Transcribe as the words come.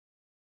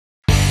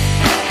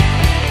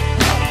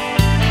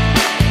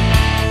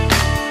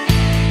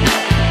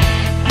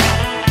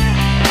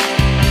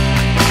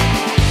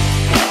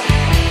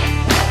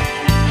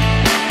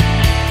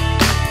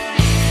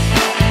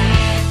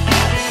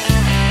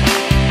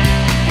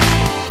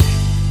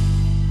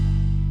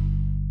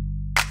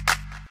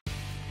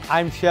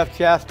I'm Chef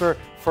Jasper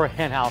for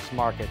Hen House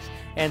Markets,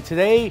 and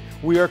today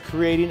we are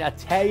creating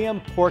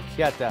Italian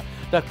porchetta,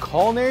 the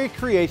culinary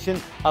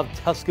creation of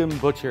Tuscan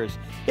butchers.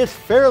 It's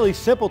fairly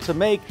simple to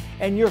make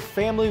and your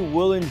family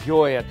will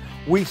enjoy it.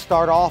 We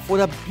start off with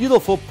a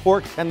beautiful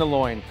pork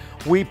tenderloin.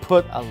 We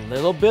put a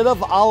little bit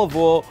of olive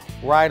oil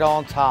right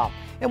on top,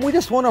 and we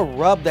just want to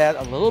rub that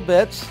a little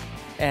bit,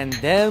 and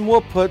then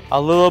we'll put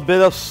a little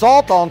bit of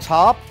salt on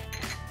top,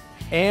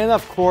 and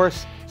of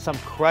course some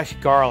crushed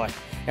garlic.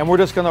 And we're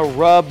just going to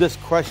rub this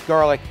crushed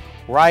garlic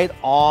right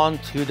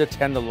onto the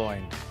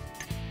tenderloin.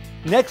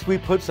 Next, we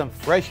put some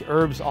fresh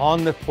herbs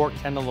on the pork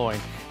tenderloin.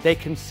 They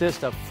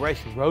consist of fresh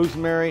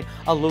rosemary,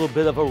 a little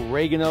bit of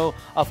oregano,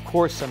 of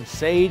course some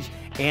sage,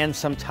 and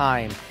some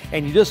thyme.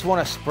 And you just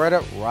want to spread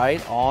it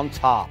right on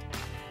top.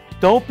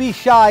 Don't be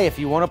shy. If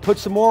you want to put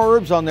some more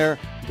herbs on there,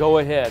 go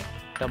ahead.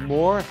 The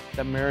more,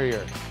 the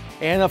merrier.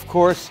 And of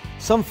course,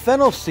 some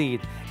fennel seed.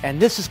 And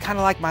this is kind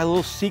of like my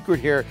little secret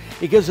here.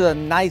 It gives it a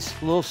nice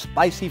little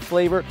spicy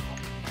flavor.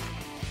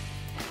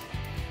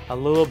 A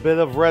little bit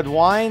of red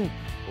wine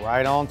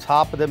right on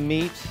top of the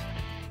meat.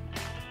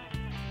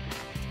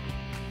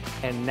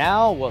 And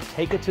now we'll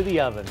take it to the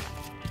oven.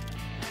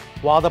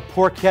 While the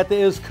porchetta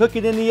is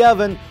cooking in the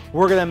oven,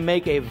 we're going to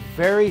make a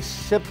very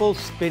simple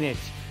spinach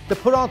to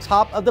put on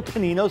top of the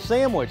panino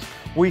sandwich.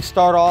 We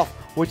start off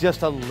with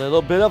just a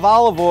little bit of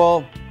olive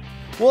oil.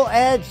 We'll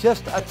add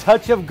just a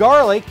touch of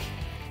garlic.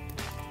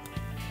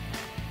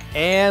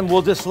 And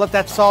we'll just let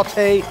that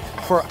saute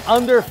for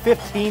under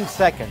 15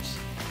 seconds.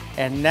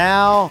 And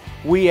now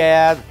we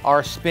add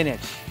our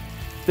spinach.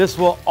 This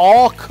will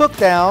all cook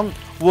down.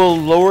 We'll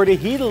lower the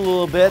heat a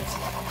little bit.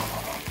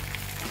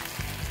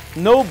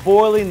 No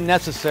boiling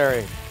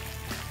necessary.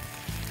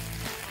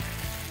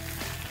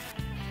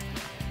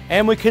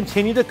 And we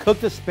continue to cook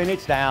the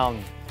spinach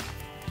down.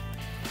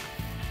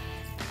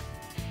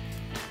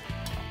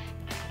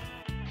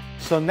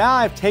 So now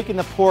I've taken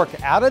the pork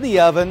out of the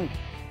oven,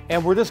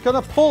 and we're just going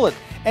to pull it.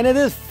 And it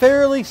is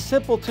fairly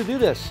simple to do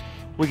this.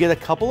 We get a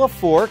couple of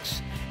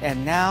forks,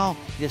 and now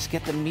you just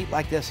get the meat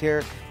like this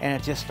here, and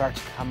it just starts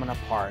coming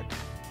apart.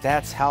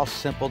 That's how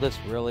simple this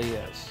really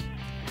is.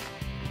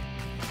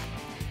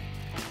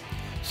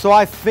 So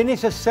I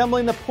finished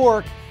assembling the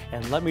pork,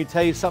 and let me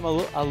tell you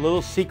something, a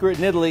little secret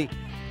in Italy.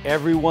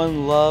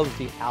 Everyone loves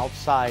the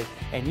outside,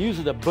 and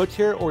usually the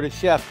butcher or the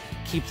chef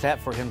keeps that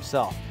for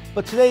himself.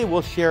 But today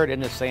we'll share it in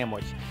the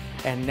sandwich.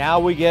 And now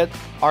we get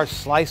our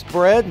sliced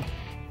bread.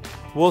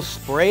 We'll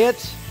spray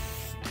it.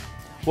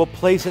 We'll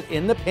place it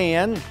in the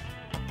pan.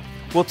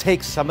 We'll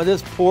take some of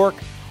this pork.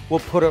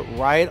 We'll put it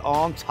right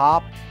on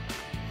top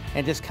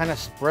and just kind of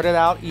spread it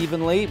out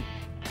evenly.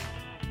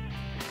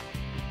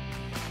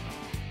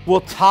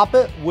 We'll top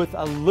it with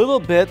a little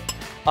bit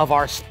of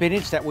our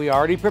spinach that we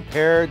already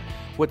prepared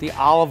with the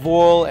olive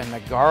oil and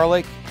the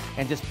garlic,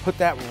 and just put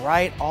that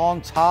right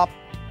on top.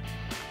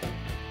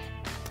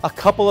 A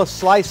couple of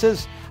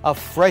slices of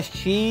fresh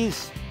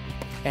cheese,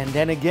 and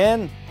then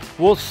again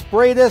we'll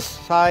spray this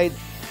side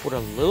with a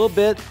little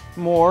bit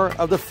more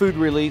of the food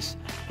release,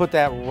 put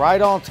that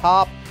right on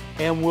top,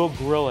 and we'll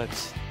grill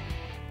it.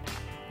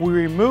 We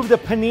remove the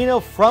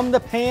panino from the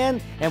pan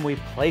and we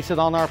place it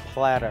on our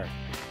platter.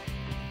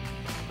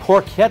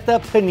 Porchetta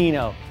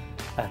panino,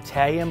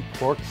 Italian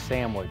pork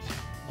sandwich.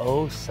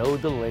 Oh, so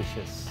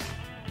delicious.